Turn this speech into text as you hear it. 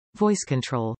Voice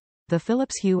control. The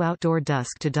Philips Hue Outdoor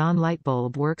Dusk to Dawn light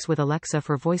bulb works with Alexa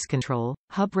for voice control.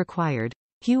 Hub required.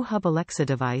 Hue Hub Alexa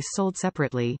device sold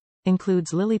separately.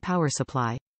 Includes Lily power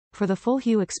supply. For the full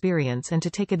Hue experience and to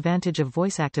take advantage of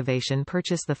voice activation,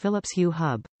 purchase the Philips Hue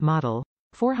Hub, model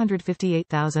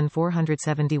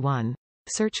 458471.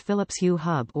 Search Philips Hue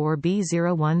Hub or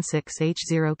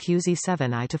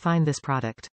B016H0QZ7i to find this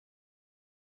product.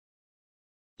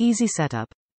 Easy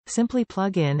setup. Simply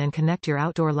plug in and connect your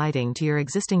outdoor lighting to your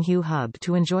existing Hue Hub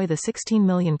to enjoy the 16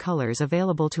 million colors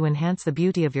available to enhance the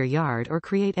beauty of your yard or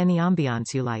create any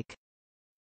ambiance you like.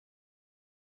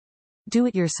 Do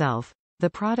it yourself. The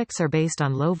products are based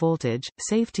on low voltage,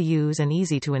 safe to use and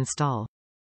easy to install.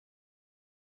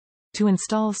 To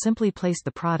install, simply place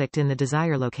the product in the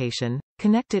desired location,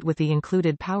 connect it with the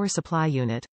included power supply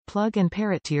unit, plug and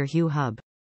pair it to your Hue Hub.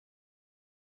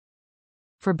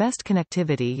 For best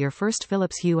connectivity, your first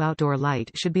Philips Hue outdoor light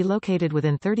should be located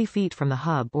within 30 feet from the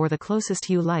hub or the closest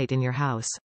Hue light in your house.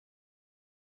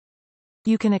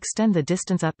 You can extend the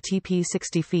distance up to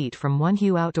 60 feet from one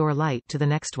Hue outdoor light to the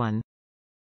next one.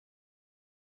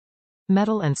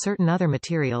 Metal and certain other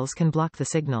materials can block the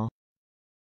signal.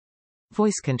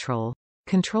 Voice control.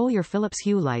 Control your Philips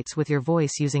Hue lights with your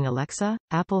voice using Alexa,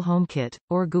 Apple HomeKit,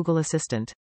 or Google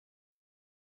Assistant.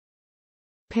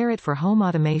 Pair it for home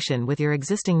automation with your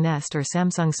existing Nest or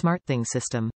Samsung SmartThings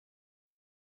system.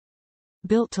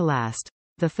 Built to last.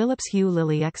 The Philips Hue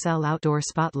Lily XL outdoor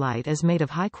spotlight is made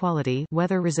of high-quality,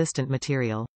 weather-resistant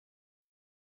material.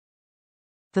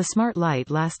 The smart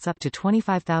light lasts up to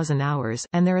 25,000 hours,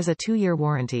 and there is a 2-year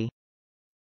warranty.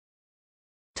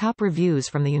 Top reviews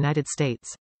from the United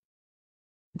States.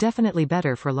 Definitely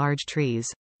better for large trees.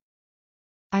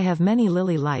 I have many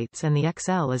Lily lights and the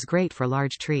XL is great for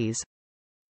large trees.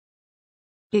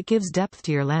 It gives depth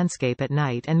to your landscape at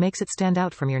night and makes it stand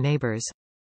out from your neighbors.